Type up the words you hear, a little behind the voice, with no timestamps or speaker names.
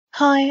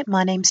Hi,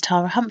 my name's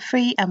Tara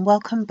Humphrey, and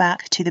welcome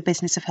back to the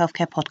Business of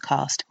Healthcare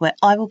podcast, where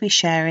I will be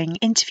sharing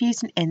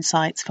interviews and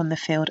insights from the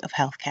field of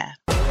healthcare.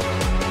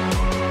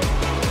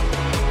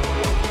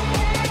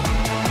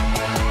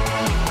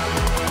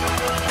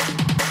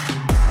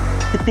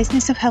 The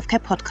Business of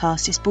Healthcare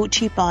podcast is brought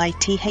to you by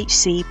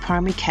THC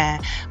Primary Care,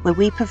 where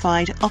we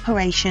provide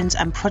operations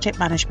and project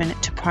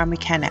management to primary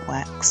care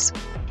networks.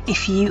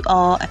 If you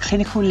are a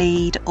clinical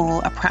lead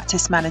or a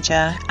practice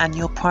manager and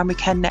your primary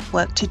care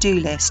network to-do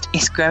list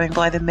is growing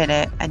by the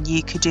minute and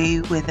you could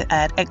do with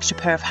an extra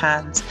pair of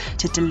hands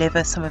to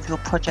deliver some of your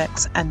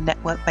projects and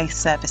network-based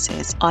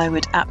services, I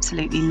would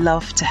absolutely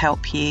love to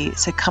help you.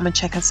 So come and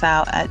check us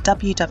out at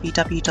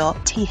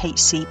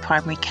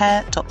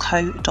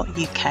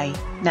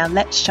www.thcprimarycare.co.uk. Now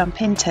let's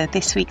jump into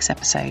this week's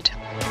episode.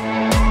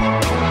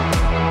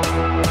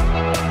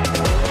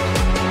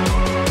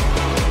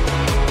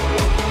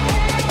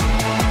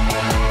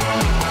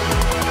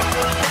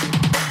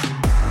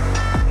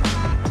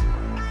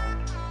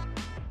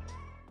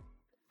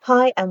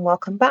 Hi, and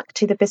welcome back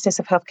to the Business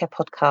of Healthcare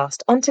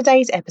podcast. On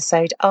today's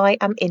episode, I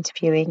am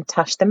interviewing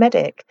Tash the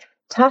medic.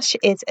 Tash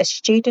is a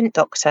student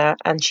doctor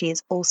and she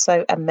is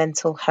also a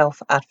mental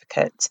health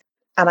advocate.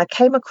 And I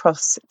came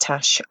across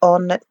Tash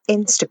on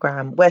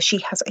Instagram, where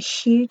she has a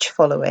huge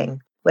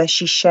following, where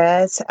she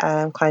shares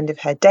kind of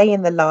her day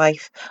in the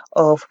life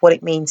of what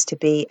it means to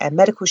be a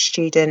medical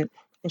student.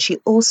 And she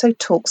also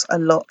talks a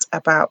lot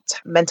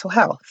about mental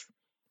health.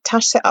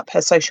 Tash set up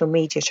her social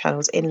media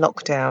channels in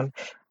lockdown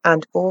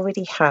and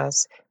already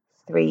has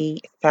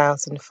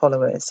 3,000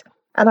 followers.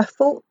 And I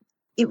thought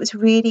it was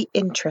really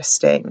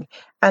interesting,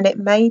 and it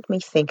made me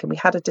think, and we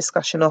had a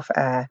discussion off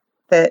air,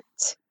 that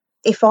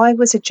if I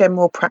was a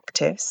general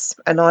practice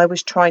and I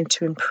was trying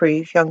to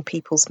improve young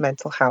people's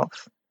mental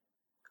health,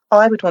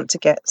 I would want to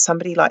get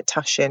somebody like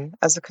Tash in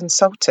as a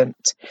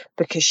consultant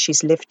because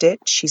she's lived it,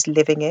 she's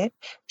living it.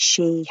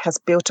 She has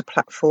built a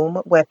platform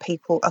where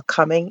people are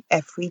coming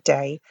every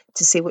day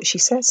to see what she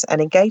says and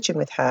engaging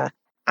with her.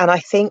 And I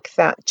think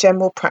that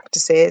general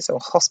practices or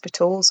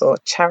hospitals or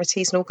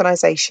charities and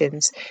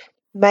organisations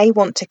may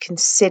want to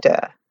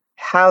consider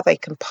how they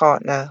can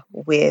partner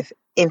with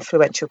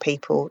influential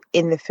people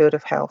in the field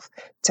of health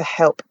to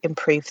help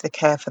improve the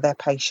care for their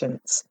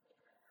patients.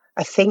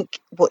 I think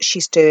what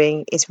she's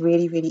doing is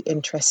really, really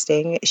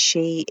interesting.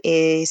 She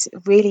is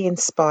really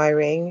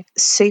inspiring,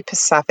 super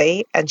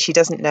savvy, and she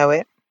doesn't know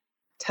it.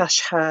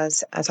 Tash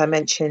has, as I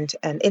mentioned,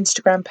 an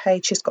Instagram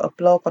page. She's got a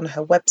blog on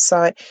her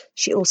website.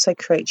 She also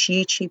creates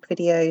YouTube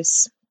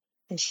videos,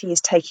 and she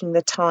is taking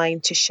the time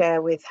to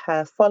share with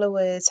her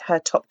followers her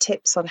top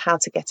tips on how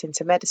to get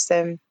into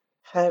medicine,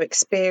 her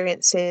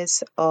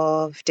experiences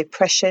of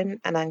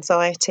depression and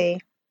anxiety,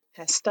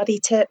 her study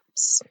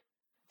tips,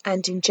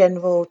 and in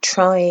general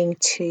trying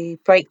to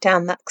break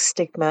down that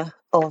stigma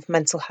of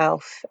mental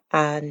health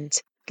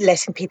and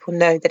letting people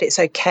know that it's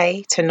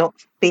okay to not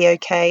be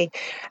okay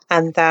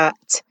and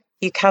that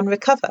you can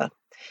recover.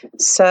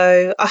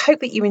 So I hope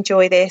that you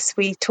enjoy this.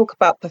 We talk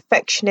about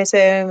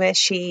perfectionism.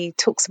 She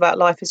talks about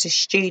life as a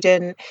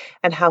student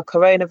and how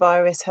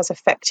coronavirus has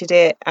affected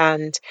it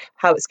and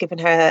how it's given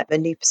her a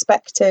new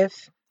perspective.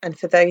 And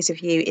for those of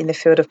you in the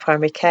field of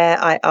primary care,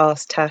 I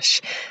asked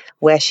Tash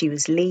where she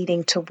was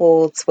leaning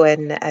towards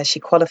when she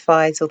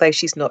qualifies, although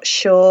she's not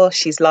sure.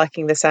 She's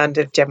liking the sound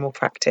of general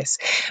practice,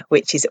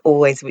 when she said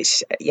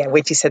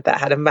that, I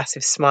had a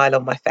massive smile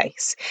on my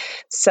face.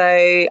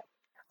 So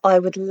I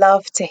would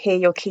love to hear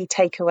your key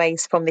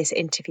takeaways from this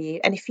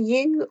interview. And if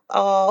you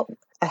are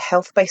a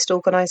health-based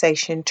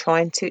organisation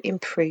trying to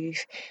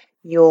improve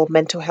your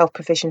mental health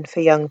provision for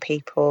young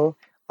people,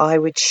 I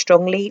would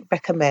strongly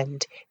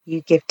recommend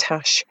you give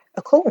Tash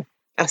a call.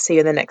 I'll see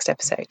you in the next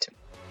episode.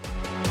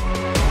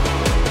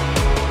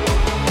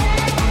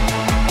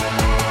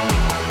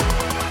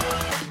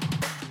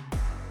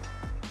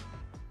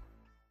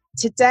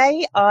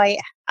 Today, I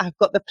have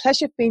got the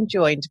pleasure of being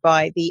joined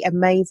by the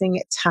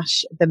amazing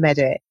Tash the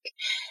medic.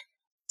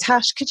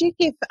 Tash, could you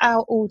give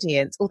our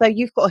audience, although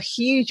you've got a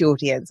huge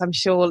audience, I'm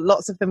sure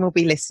lots of them will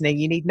be listening,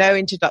 you need no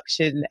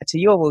introduction to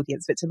your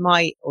audience, but to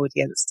my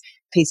audience,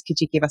 please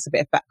could you give us a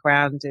bit of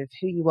background of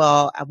who you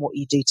are and what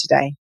you do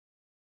today?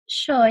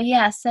 Sure,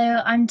 yeah. So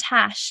I'm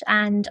Tash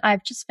and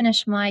I've just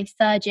finished my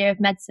third year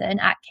of medicine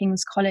at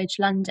King's College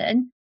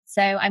London.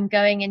 So I'm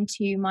going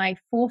into my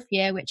fourth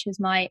year, which is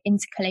my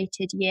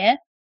intercalated year.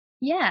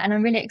 Yeah, and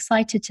I'm really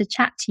excited to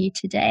chat to you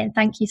today. And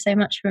thank you so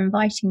much for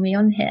inviting me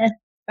on here.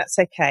 That's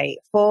okay.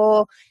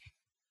 For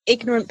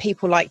ignorant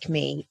people like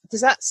me,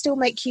 does that still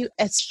make you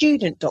a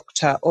student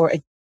doctor or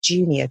a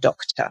junior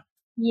doctor?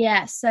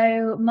 Yeah,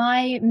 so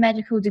my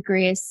medical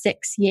degree is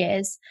 6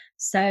 years.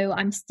 So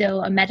I'm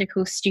still a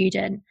medical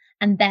student.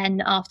 And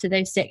then after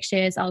those 6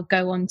 years, I'll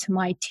go on to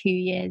my 2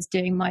 years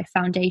doing my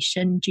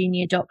foundation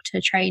junior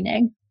doctor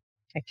training.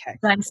 Okay.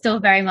 So I'm still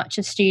very much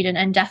a student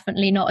and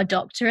definitely not a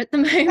doctor at the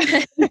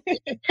moment.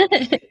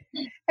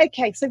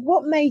 Okay, so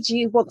what made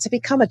you want to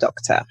become a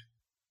doctor?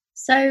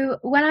 So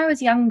when I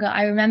was younger,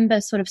 I remember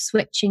sort of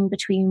switching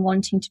between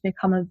wanting to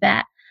become a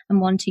vet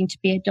and wanting to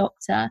be a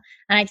doctor.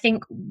 And I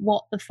think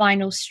what the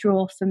final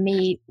straw for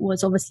me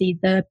was obviously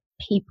the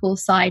people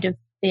side of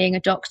being a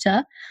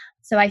doctor.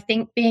 So I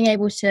think being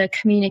able to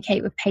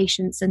communicate with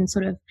patients and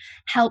sort of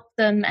help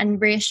them and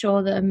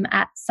reassure them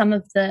at some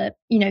of the,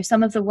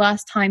 some of the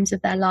worst times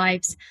of their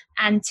lives,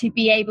 and to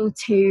be able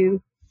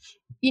to,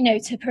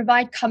 to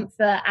provide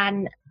comfort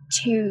and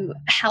to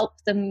help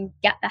them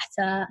get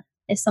better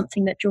is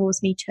something that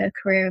draws me to a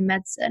career in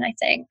medicine, I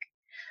think.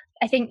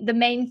 I think the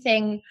main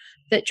thing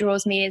that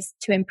draws me is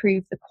to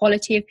improve the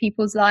quality of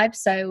people's lives.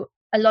 So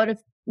a lot of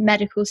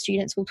medical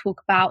students will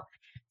talk about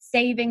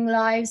saving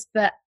lives,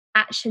 but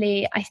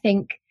actually I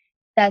think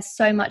there's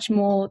so much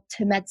more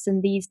to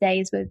medicine these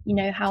days with,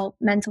 how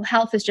mental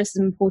health is just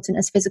as important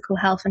as physical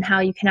health, and how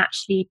you can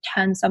actually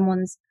turn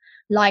someone's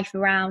life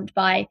around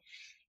by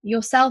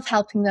yourself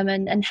helping them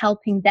and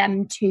helping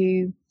them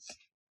to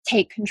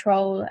take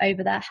control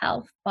over their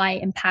health by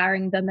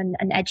empowering them and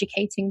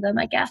educating them,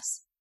 I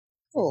guess.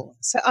 Cool.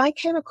 So I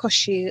came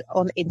across you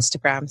on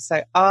Instagram.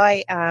 So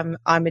I'm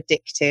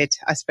addicted.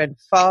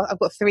 I've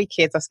got 3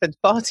 kids. I spend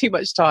far too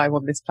much time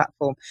on this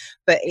platform,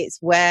 but it's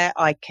where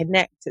I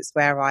connect. It's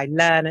where I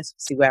learn. It's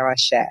obviously where I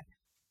share.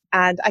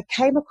 And I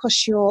came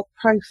across your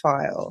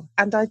profile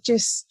and I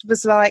just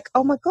was like,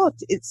 oh my God,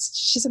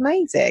 she's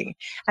amazing.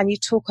 And you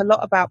talk a lot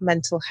about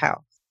mental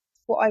health.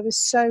 What I was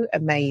so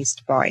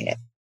amazed by it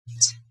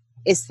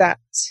is that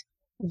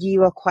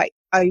you are quite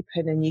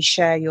open and you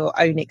share your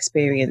own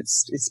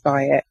experiences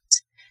by it.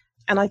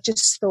 And I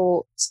just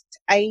thought,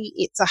 I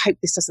hope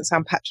this doesn't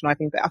sound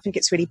patronizing, but I think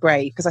it's really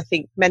brave, because I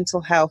think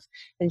mental health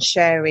and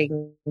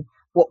sharing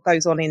what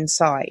goes on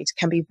inside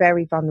can be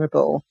very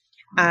vulnerable.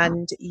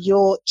 And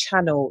your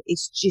channel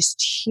is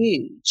just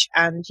huge.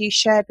 And you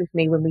shared with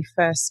me when we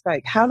first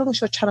spoke, how long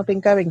has your channel been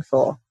going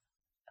for?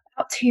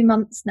 About 2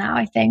 months now,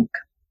 I think.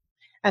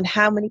 And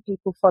how many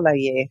people follow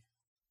you?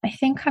 I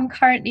think I'm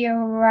currently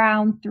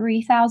around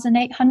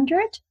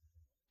 3,800.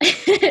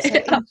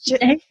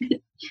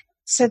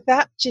 So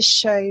that just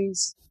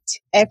shows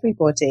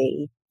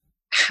everybody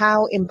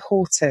how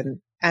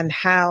important and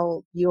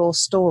how your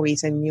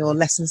stories and your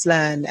lessons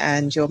learned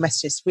and your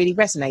messages really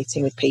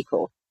resonating with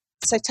people.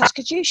 So Tash,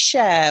 could you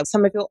share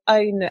some of your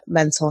own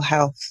mental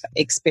health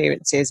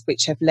experiences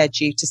which have led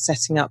you to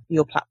setting up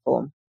your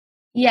platform?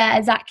 Yeah,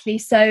 exactly.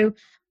 So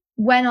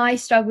when I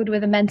struggled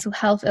with a mental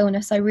health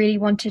illness, I really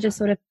wanted to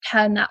sort of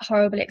turn that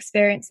horrible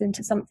experience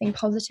into something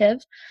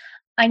positive.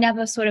 I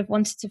never sort of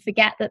wanted to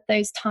forget that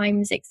those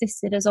times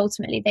existed, as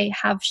ultimately they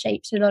have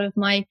shaped a lot of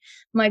my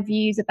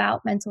views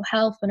about mental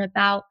health and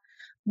about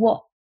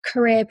what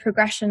career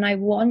progression I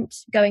want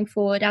going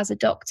forward as a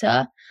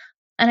doctor.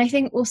 And I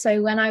think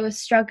also when I was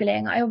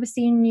struggling, I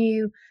obviously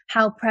knew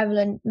how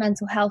prevalent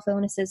mental health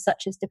illnesses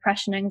such as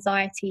depression,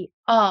 anxiety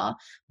are,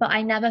 but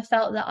I never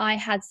felt that I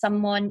had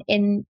someone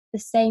in the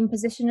same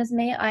position as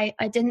me.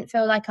 I didn't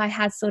feel like I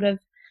had sort of,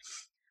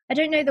 I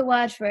don't know the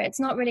word for it. It's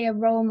not really a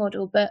role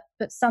model, but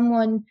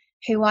someone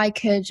who I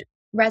could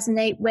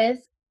resonate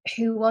with,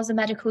 who was a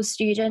medical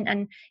student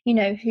and,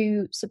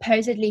 who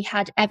supposedly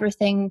had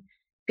everything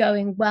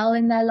going well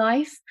in their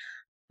life,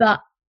 but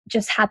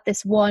just had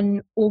this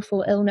one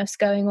awful illness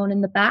going on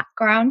in the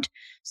background.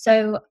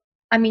 So,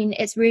 I mean,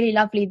 it's really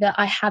lovely that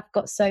I have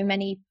got so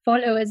many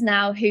followers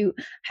now who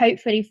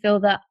hopefully feel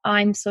that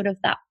I'm sort of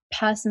that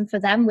person for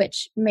them,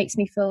 which makes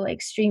me feel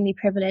extremely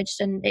privileged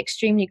and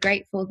extremely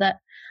grateful that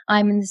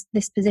I'm in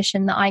this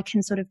position that I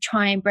can sort of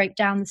try and break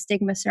down the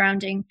stigma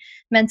surrounding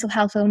mental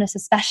health illness,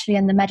 especially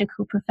in the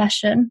medical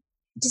profession.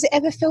 Does it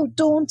ever feel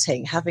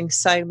daunting having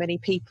so many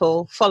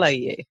people follow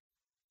you?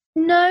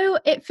 No,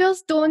 it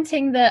feels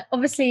daunting that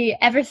obviously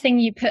everything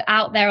you put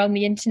out there on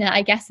the internet,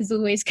 I guess, is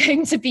always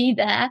going to be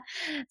there.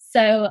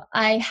 So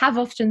I have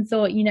often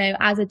thought,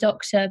 as a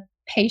doctor,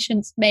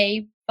 patients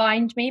may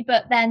find me,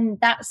 but then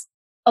that's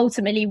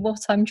ultimately what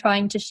I'm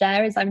trying to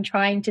share, is I'm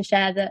trying to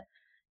share that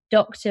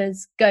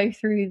doctors go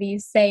through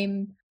these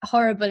same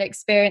horrible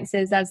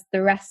experiences as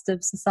the rest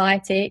of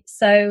society.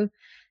 So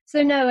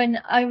no,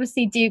 and I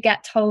obviously do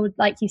get told,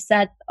 like you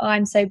said, oh,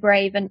 I'm so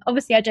brave. And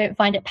obviously I don't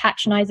find it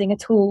patronizing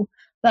at all.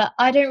 But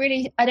I don't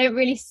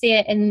really see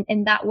it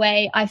in that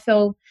way. I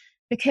feel,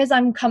 because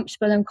I'm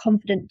comfortable and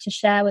confident to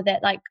share with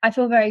it, like I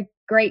feel very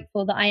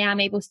grateful that I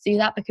am able to do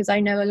that, because I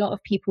know a lot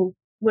of people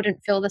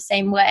wouldn't feel the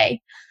same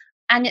way.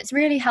 And it's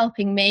really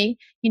helping me.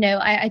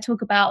 I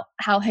talk about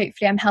how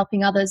hopefully I'm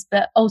helping others,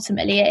 but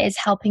ultimately it is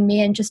helping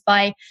me. And just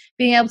by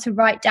being able to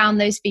write down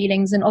those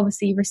feelings and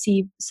obviously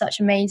receive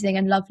such amazing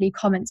and lovely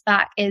comments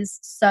back is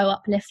so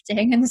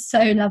uplifting and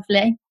so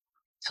lovely.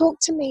 Talk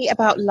to me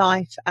about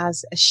life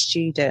as a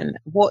student.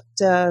 What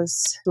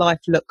does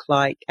life look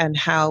like and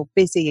how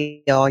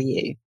busy are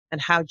you and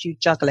how do you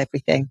juggle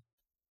everything?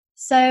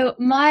 So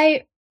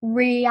my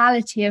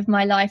reality of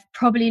my life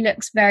probably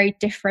looks very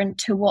different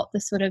to what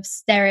the sort of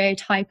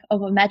stereotype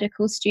of a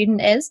medical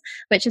student is,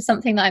 which is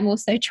something that I'm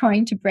also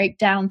trying to break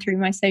down through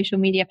my social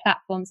media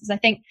platforms. As I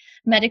think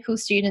medical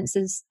students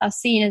are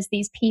seen as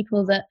these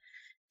people that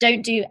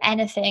don't do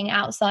anything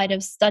outside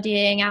of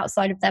studying,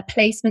 outside of their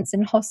placements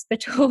in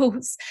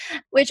hospitals,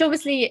 which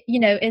obviously,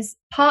 is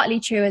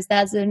partly true as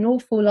there's an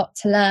awful lot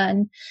to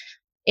learn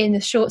in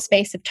a short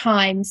space of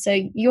time. So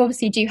you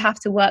obviously do have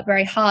to work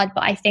very hard.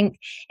 But I think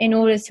in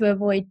order to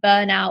avoid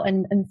burnout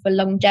and for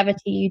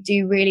longevity, you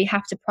do really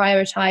have to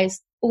prioritize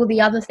all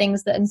the other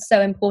things that are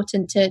so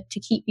important to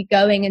keep you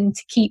going and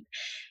to keep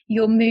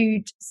your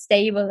mood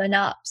stable and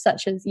up,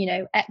 such as,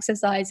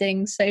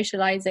 exercising,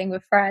 socializing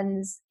with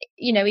friends,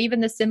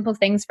 even the simple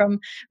things from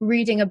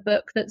reading a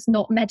book that's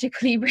not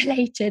medically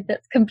related,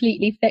 that's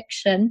completely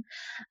fiction.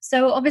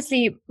 So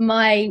obviously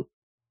my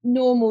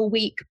normal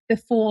week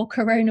before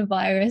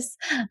coronavirus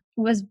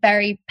was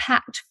very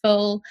packed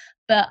full,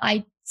 but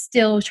I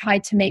still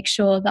tried to make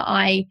sure that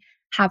I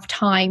have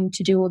time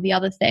to do all the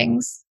other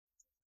things.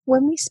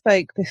 When we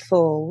spoke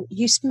before,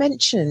 you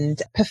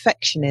mentioned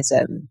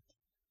perfectionism,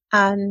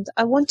 and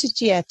I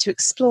wanted you to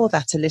explore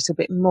that a little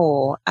bit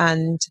more.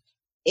 And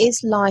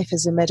is life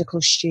as a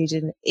medical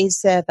student,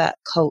 is there that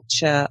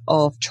culture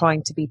of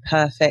trying to be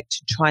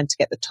perfect, trying to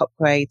get the top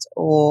grades,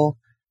 or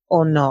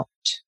not?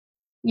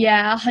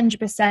 Yeah,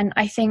 100%.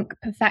 I think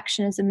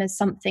perfectionism is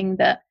something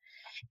that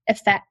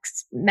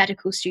affects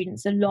medical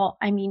students a lot.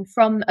 I mean,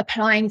 from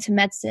applying to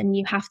medicine,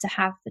 you have to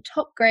have the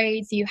top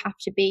grades, you have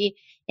to be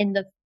in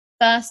the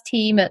first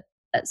team at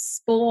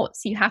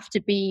sports, you have to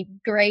be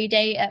grade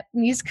A at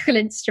musical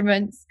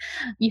instruments,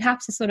 you have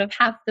to sort of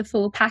have the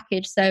full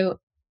package. So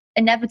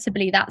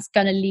inevitably that's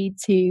going to lead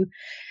to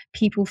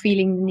people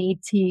feeling the need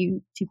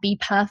to be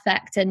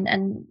perfect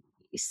and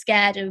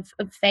scared of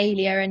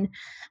failure. And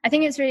I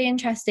think it's really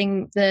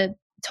interesting, the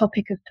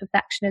topic of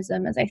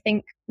perfectionism, as I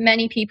think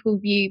many people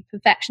view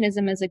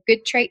perfectionism as a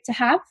good trait to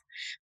have,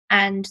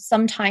 and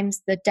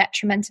sometimes the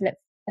detrimental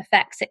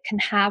effects it can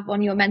have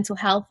on your mental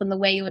health and the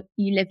way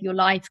you live your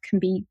life can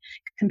be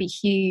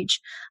huge.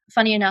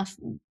 Funny enough,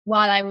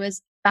 while I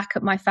was back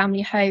at my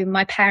family home,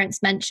 my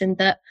parents mentioned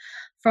that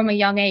from a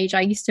young age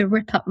I used to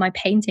rip up my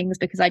paintings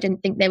because I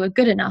didn't think they were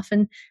good enough,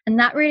 and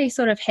that really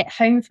sort of hit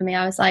home for me.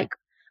 I was like,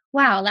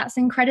 wow, that's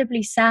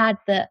incredibly sad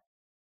that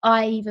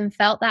I even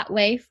felt that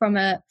way from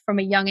a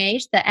young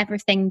age, that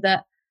everything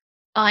that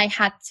I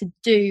had to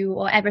do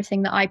or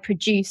everything that I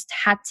produced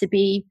had to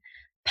be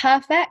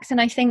perfect.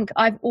 And I think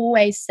I've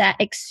always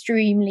set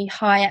extremely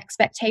high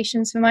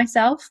expectations for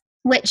myself,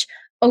 which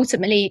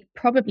ultimately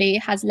probably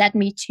has led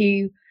me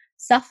to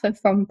suffer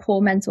from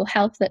poor mental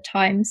health at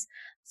times.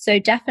 So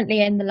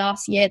definitely in the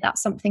last year,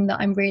 that's something that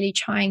I'm really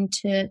trying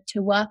to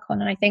work on.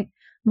 And I think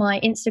my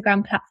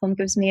Instagram platform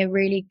gives me a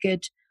really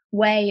good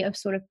way of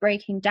sort of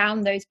breaking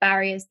down those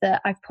barriers that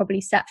I've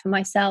probably set for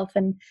myself,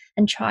 and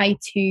try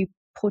to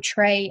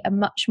portray a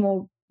much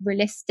more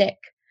realistic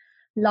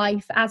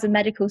life as a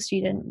medical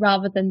student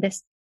rather than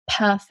this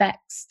perfect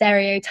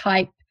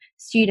stereotype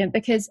student,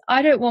 because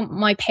I don't want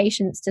my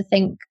patients to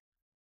think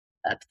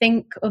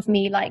of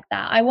me like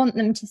that. I want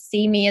them to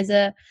see me as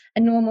a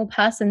normal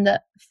person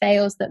that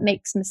fails, that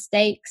makes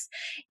mistakes.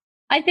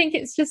 I think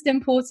it's just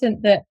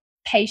important that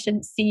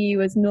patients see you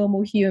as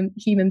normal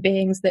human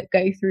beings that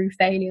go through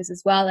failures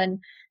as well,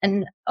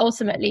 and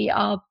ultimately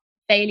our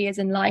failures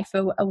in life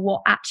are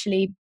what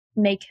actually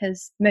make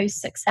us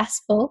most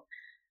successful.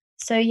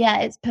 So yeah,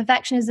 it's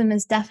perfectionism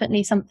is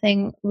definitely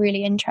something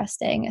really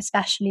interesting,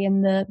 especially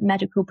in the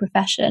medical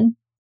profession.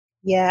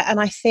 Yeah, and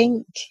I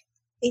think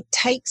it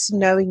takes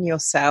knowing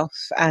yourself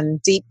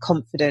and deep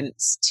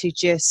confidence to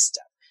just,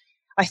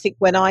 I think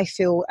when I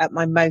feel at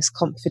my most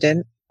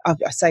confident,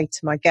 I say to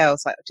my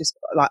girls, like, just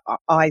like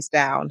eyes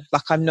down,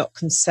 like I'm not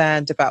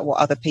concerned about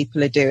what other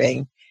people are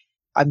doing.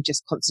 I'm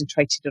just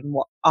concentrated on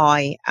what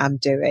I am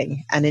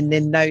doing. And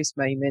in those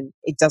moments,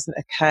 it doesn't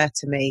occur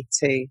to me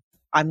to,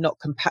 I'm not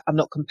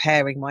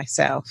comparing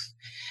myself,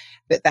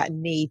 but that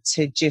need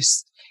to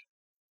just,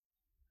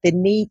 the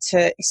need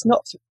to, it's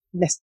not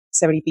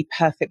necessarily be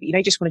perfect, but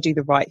you just want to do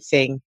the right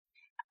thing.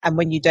 And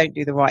when you don't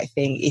do the right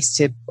thing, is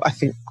to, I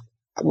think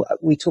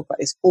we talk about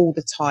this all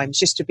the time, it's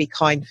just to be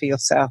kind for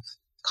yourself,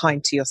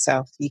 kind to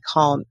yourself. We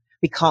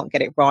can't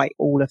get it right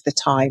all of the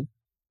time.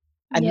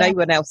 And Yeah. no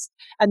one else,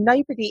 and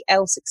nobody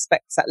else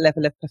expects that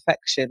level of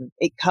perfection.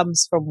 It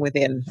comes from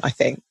within, I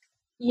think.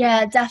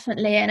 Yeah,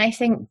 definitely. And I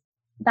think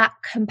that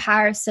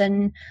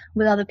comparison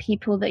with other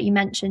people that you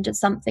mentioned is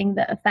something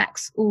that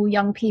affects all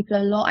young people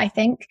a lot, I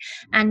think.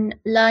 And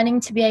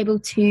learning to be able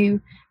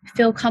to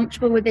feel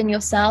comfortable within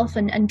yourself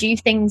and do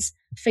things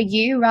for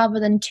you rather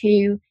than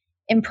to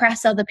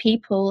impress other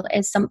people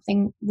is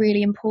something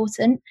really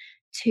important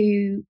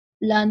to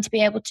learn to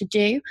be able to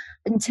do,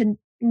 and to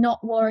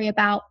not worry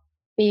about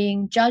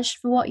being judged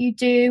for what you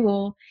do,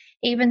 or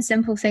even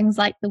simple things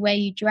like the way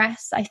you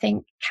dress, I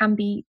think can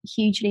be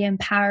hugely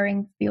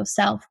empowering for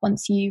yourself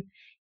once you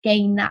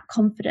gain that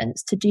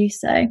confidence to do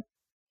so.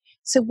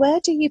 So where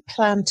do you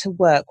plan to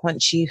work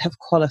once you have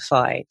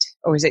qualified,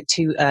 or is it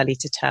too early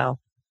to tell?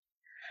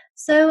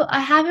 So I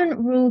haven't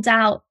ruled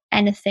out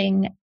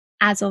anything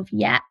as of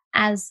yet,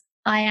 as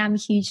I am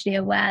hugely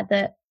aware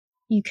that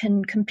you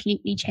can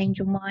completely change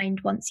your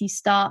mind once you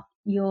start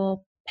your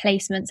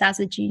placements as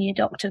a junior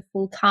doctor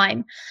full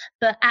time.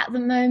 But at the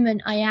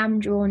moment, I am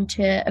drawn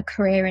to a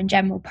career in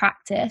general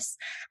practice,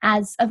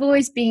 as I've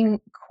always been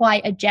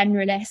quite a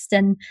generalist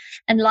and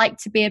like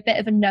to be a bit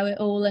of a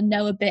know-it-all and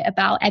know a bit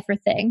about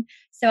everything.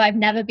 So I've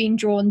never been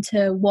drawn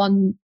to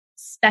one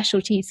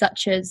specialty,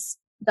 such as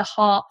the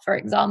heart, for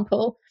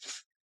example.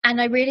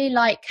 And I really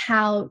like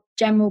how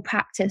general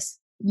practice,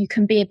 you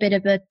can be a bit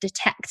of a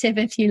detective,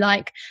 if you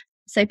like.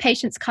 So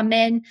patients come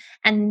in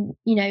and,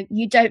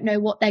 you don't know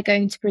what they're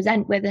going to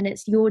present with, and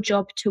it's your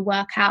job to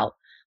work out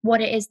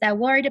what it is they're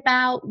worried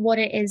about, what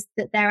it is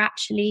that they're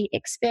actually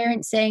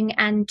experiencing,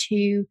 and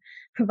to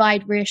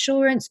provide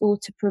reassurance or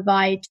to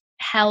provide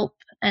help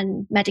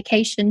and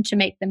medication to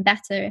make them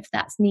better if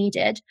that's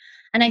needed.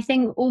 And I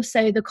think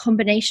also the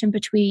combination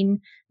between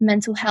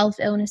mental health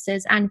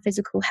illnesses and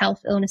physical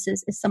health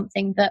illnesses is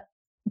something that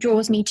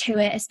draws me to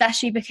it,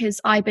 especially because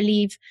I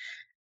believe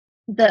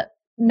that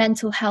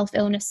mental health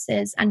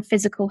illnesses and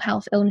physical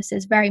health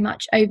illnesses very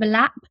much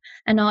overlap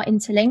and are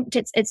interlinked.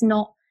 It's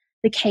not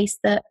the case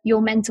that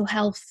your mental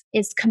health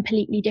is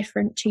completely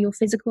different to your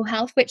physical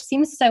health, which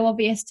seems so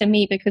obvious to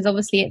me because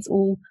obviously it's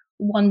all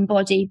one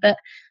body. But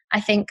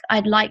I think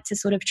I'd like to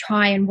sort of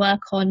try and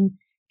work on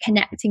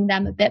connecting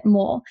them a bit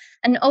more.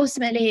 And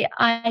ultimately,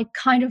 I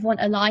kind of want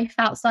a life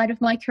outside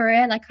of my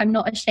career. Like, I'm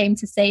not ashamed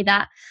to say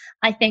that.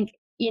 I think,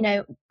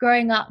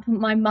 growing up,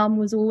 my mum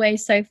was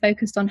always so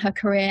focused on her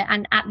career.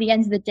 And at the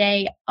end of the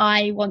day,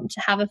 I want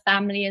to have a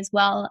family as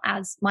well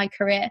as my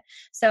career.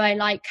 So I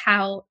like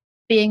how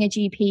being a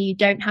GP, you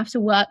don't have to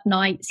work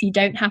nights, you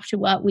don't have to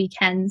work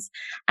weekends.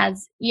 I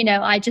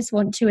just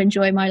want to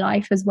enjoy my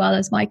life as well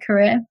as my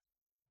career.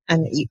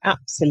 And you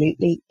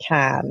absolutely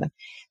can.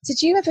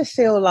 Did you ever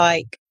feel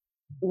like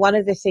one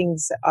of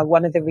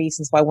the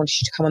reasons why I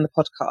wanted you to come on the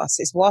podcast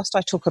is, whilst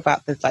I talk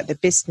about the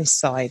business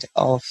side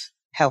of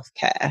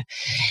healthcare,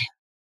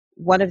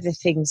 one of the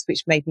things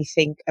which made me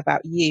think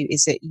about you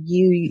is that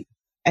you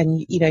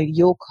and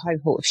your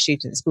cohort of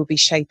students will be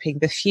shaping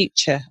the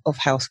future of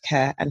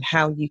healthcare and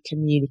how you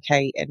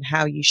communicate and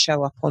how you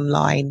show up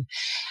online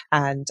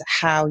and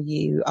how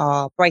you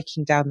are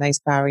breaking down those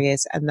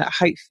barriers, and that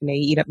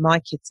hopefully, my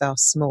kids are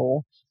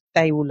small,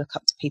 they will look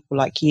up to people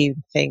like you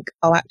and think,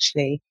 oh,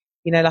 actually,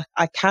 like,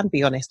 I can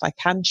be honest, I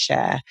can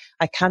share,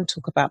 I can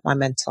talk about my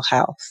mental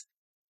health.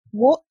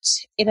 What,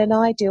 in an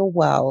ideal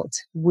world,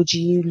 would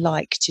you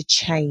like to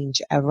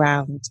change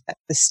around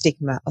the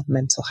stigma of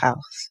mental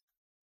health?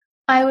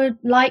 I would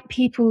like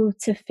people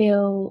to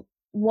feel,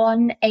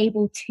 one,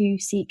 able to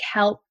seek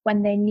help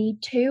when they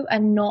need to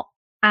and not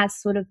as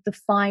sort of the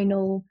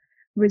final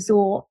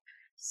resort.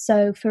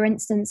 So, for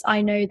instance,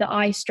 I know that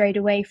I strayed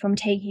away from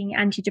taking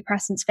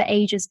antidepressants for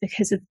ages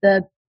because of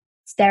the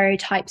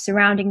stereotypes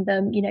surrounding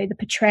them, the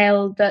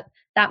portrayal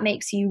that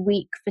makes you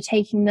weak for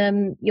taking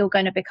them, you're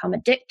going to become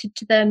addicted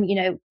to them,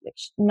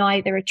 which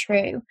neither are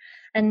true.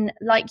 And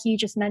like you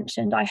just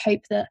mentioned, I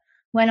hope that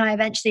when I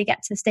eventually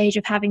get to the stage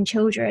of having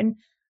children,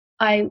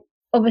 I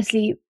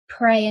obviously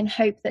pray and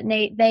hope that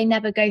they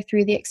never go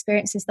through the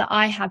experiences that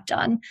I have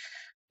done.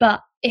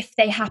 But if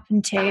they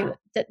happen to,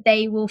 that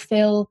they will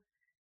feel,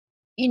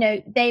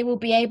 they will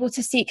be able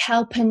to seek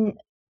help. And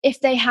if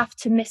they have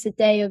to miss a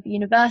day of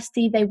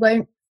university, they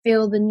won't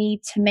feel the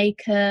need to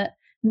make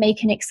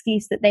an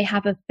excuse that they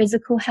have a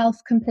physical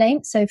health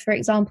complaint. So, for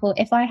example,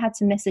 if I had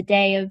to miss a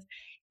day of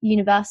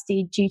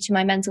university due to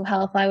my mental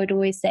health, I would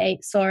always say,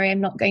 sorry,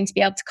 I'm not going to be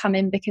able to come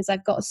in because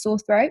I've got a sore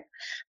throat.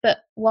 But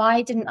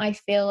why didn't I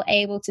feel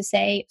able to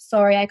say,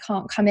 sorry, I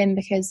can't come in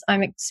because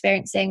I'm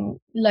experiencing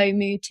low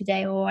mood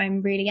today or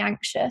I'm really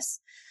anxious?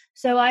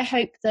 So I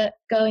hope that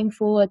going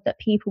forward that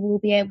people will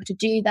be able to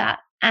do that,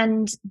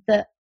 and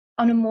that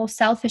on a more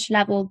selfish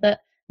level,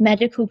 that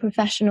medical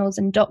professionals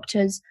and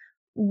doctors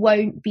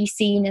won't be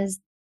seen as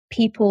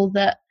people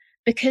that,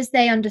 because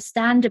they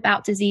understand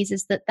about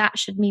diseases, that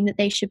should mean that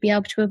they should be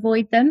able to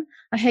avoid them.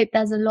 I hope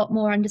there's a lot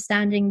more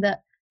understanding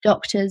that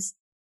doctors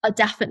are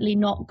definitely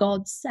not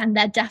gods, and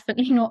they're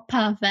definitely not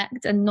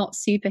perfect and not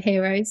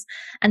superheroes,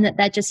 and that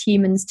they're just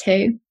humans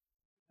too.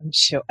 I'm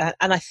sure.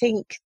 And I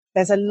think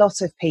there's a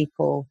lot of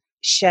people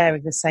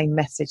sharing the same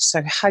message.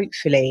 So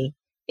hopefully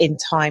in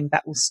time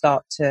that will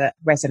start to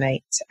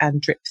resonate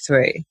and drip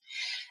through.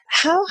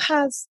 How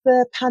has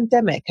the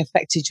pandemic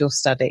affected your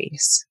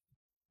studies?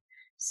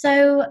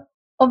 So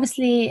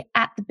obviously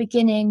at the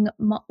beginning,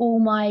 all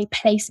my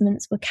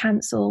placements were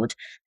cancelled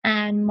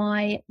and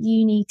my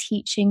uni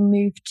teaching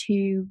moved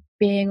to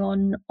being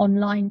on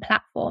online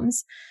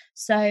platforms.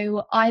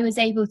 So I was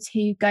able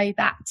to go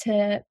back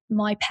to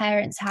my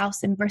parents'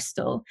 house in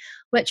Bristol,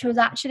 which was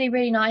actually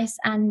really nice,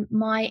 and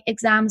my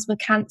exams were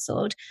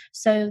cancelled.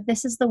 So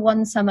this is the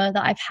one summer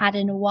that I've had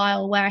in a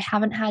while where I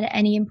haven't had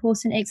any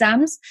important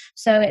exams.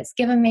 So it's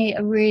given me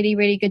a really,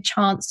 really good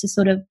chance to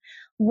sort of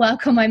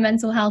work on my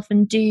mental health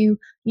and do,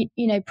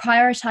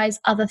 prioritize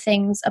other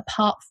things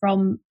apart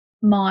from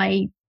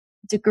my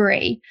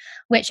degree,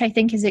 which I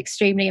think is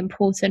extremely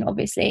important,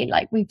 obviously,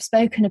 like we've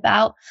spoken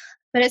about.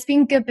 But it's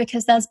been good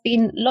because there's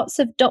been lots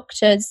of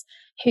doctors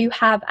who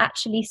have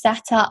actually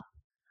set up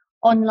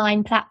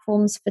online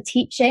platforms for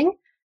teaching.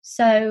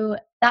 So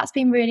that's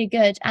been really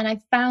good. And I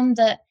found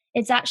that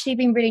it's actually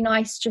been really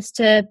nice just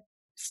to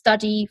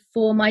study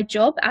for my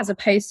job as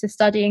opposed to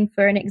studying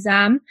for an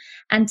exam,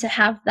 and to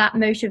have that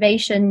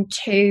motivation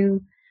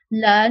to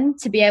learn,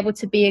 to be able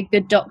to be a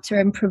good doctor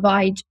and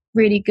provide a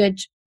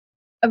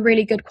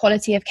really good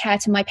quality of care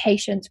to my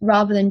patients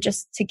rather than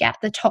just to get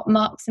the top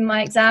marks in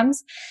my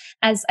exams.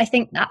 As I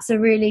think that's a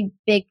really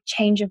big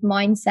change of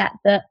mindset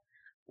that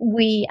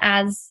we,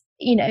 as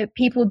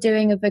people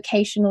doing a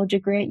vocational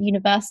degree at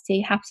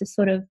university, have to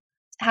sort of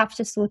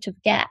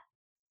get.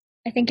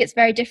 I think it's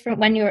very different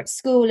when you're at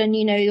school and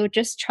you're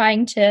just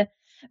trying to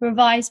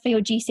revise for your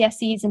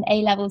GCSEs and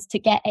A levels to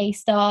get A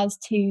stars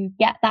to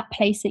get that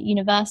place at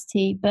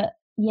university. But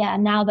yeah,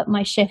 now that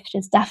my shift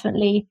has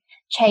definitely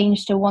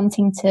changed to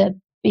wanting to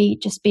be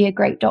a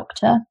great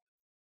doctor.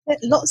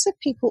 Lots of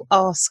people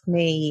ask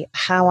me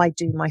how I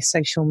do my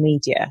social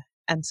media,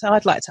 and so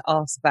I'd like to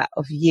ask that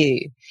of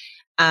you.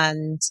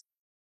 And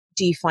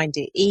do you find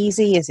it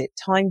easy? Is it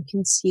time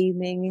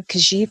consuming?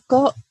 Because you've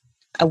got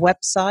a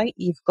website,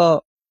 you've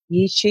got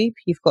YouTube,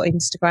 you've got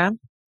Instagram.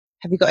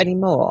 Have you got any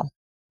more?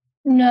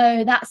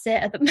 No, that's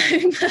it at the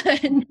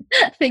moment.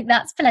 I think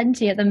that's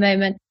plenty at the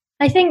moment.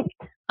 I think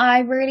I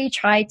really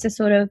try to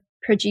sort of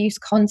produce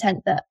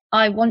content that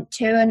I want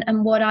to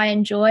and what I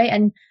enjoy,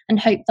 and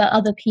hope that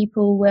other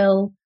people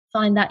will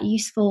find that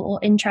useful or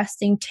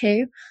interesting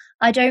too.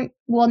 I don't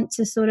want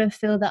to sort of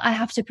feel that I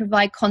have to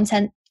provide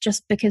content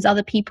just because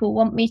other people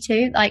want me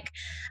to. Like,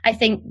 I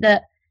think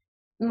that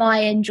my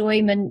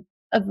enjoyment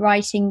of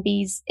writing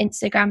these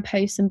Instagram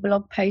posts and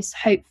blog posts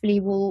hopefully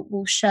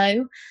will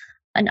show,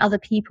 and other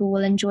people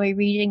will enjoy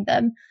reading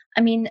them.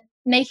 I mean,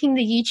 making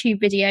the YouTube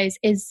videos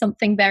is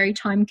something very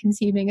time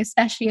consuming,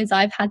 especially as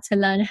I've had to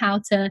learn how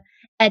to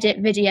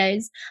edit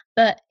videos.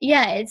 But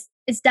yeah,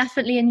 it's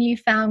definitely a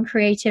newfound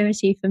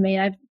creativity for me.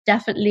 I've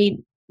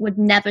definitely would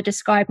never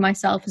describe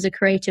myself as a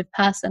creative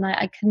person.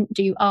 I couldn't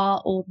do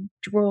art or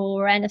draw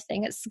or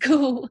anything at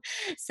school.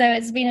 So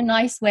it's been a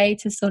nice way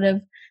to sort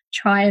of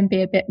try and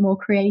be a bit more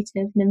creative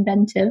and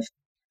inventive.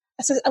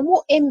 So, and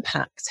what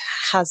impact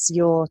has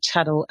your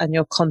channel and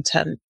your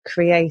content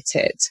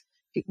created?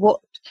 What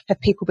have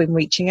people been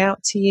reaching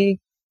out to you?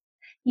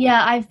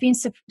 Yeah, I've been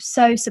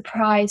so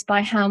surprised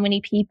by how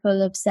many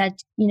people have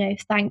said,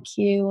 thank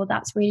you, or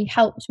that's really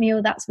helped me,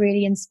 or that's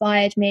really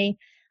inspired me.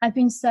 I've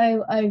been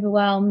so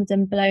overwhelmed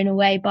and blown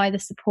away by the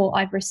support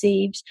I've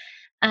received.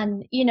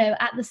 And,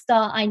 at the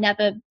start, I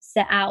never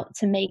set out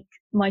to make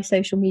my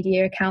social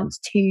media accounts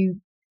to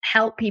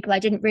help people. I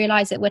didn't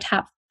realize it would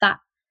have that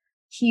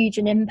huge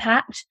an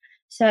impact.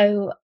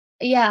 So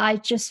yeah, I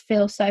just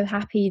feel so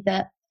happy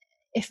that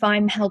if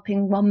I'm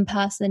helping one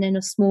person in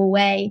a small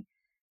way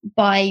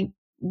by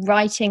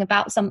writing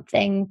about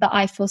something that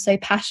I feel so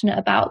passionate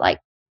about,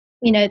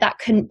 that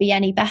couldn't be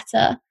any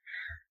better.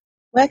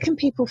 Where can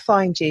people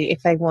find you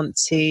if they want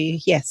to,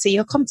 see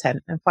your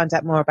content and find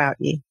out more about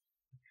you?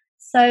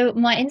 So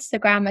my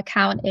Instagram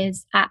account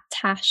is at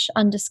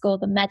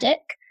Tash_the medic.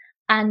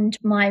 And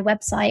my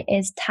website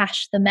is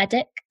Tash the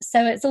Medic.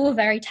 So it's all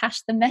very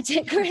Tash the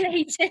Medic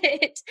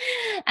related.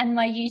 And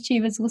my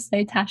YouTube is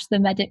also Tash the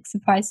Medic.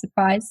 Surprise,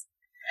 surprise.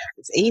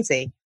 It's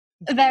easy.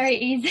 Very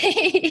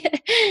easy.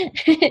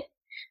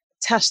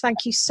 Tash,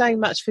 thank you so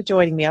much for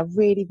joining me. I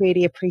really,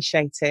 really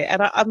appreciate it.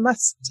 And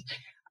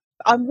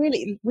I'm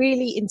really,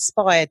 really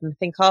inspired, and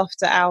think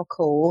after our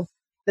call,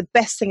 the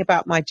best thing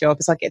about my job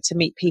is I get to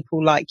meet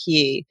people like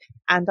you.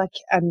 And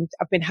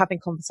I've been having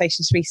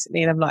conversations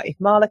recently, and I'm like, if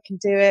Marla can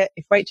do it,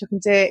 if Rachel can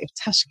do it, if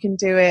Tasha can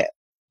do it,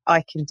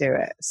 I can do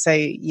it. So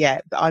yeah,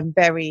 I'm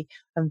very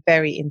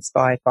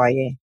inspired by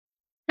you.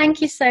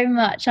 Thank you so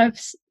much. I've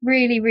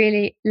really,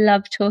 really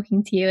loved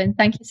talking to you, and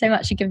thank you so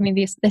much for giving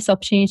me this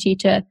opportunity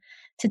to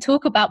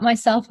talk about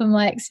myself and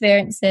my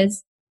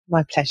experiences.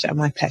 My pleasure.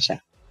 My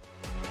pleasure.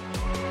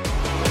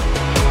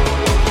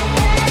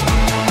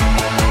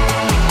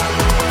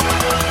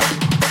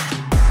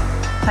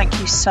 Thank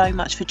you so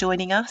much for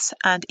joining us.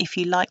 And if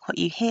you like what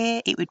you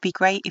hear, it would be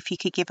great if you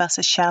could give us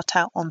a shout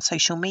out on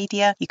social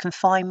media. You can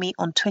find me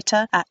on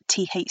Twitter at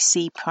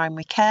THC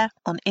Primary Care,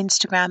 on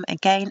Instagram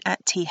again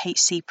at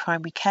THC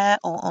Primary Care,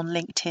 or on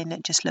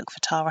LinkedIn, just look for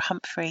Tara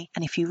Humphrey.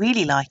 And if you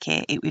really like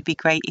it, it would be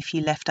great if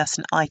you left us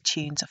an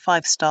iTunes a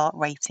 5-star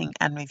rating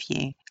and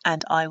review.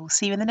 And I will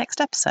see you in the next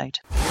episode.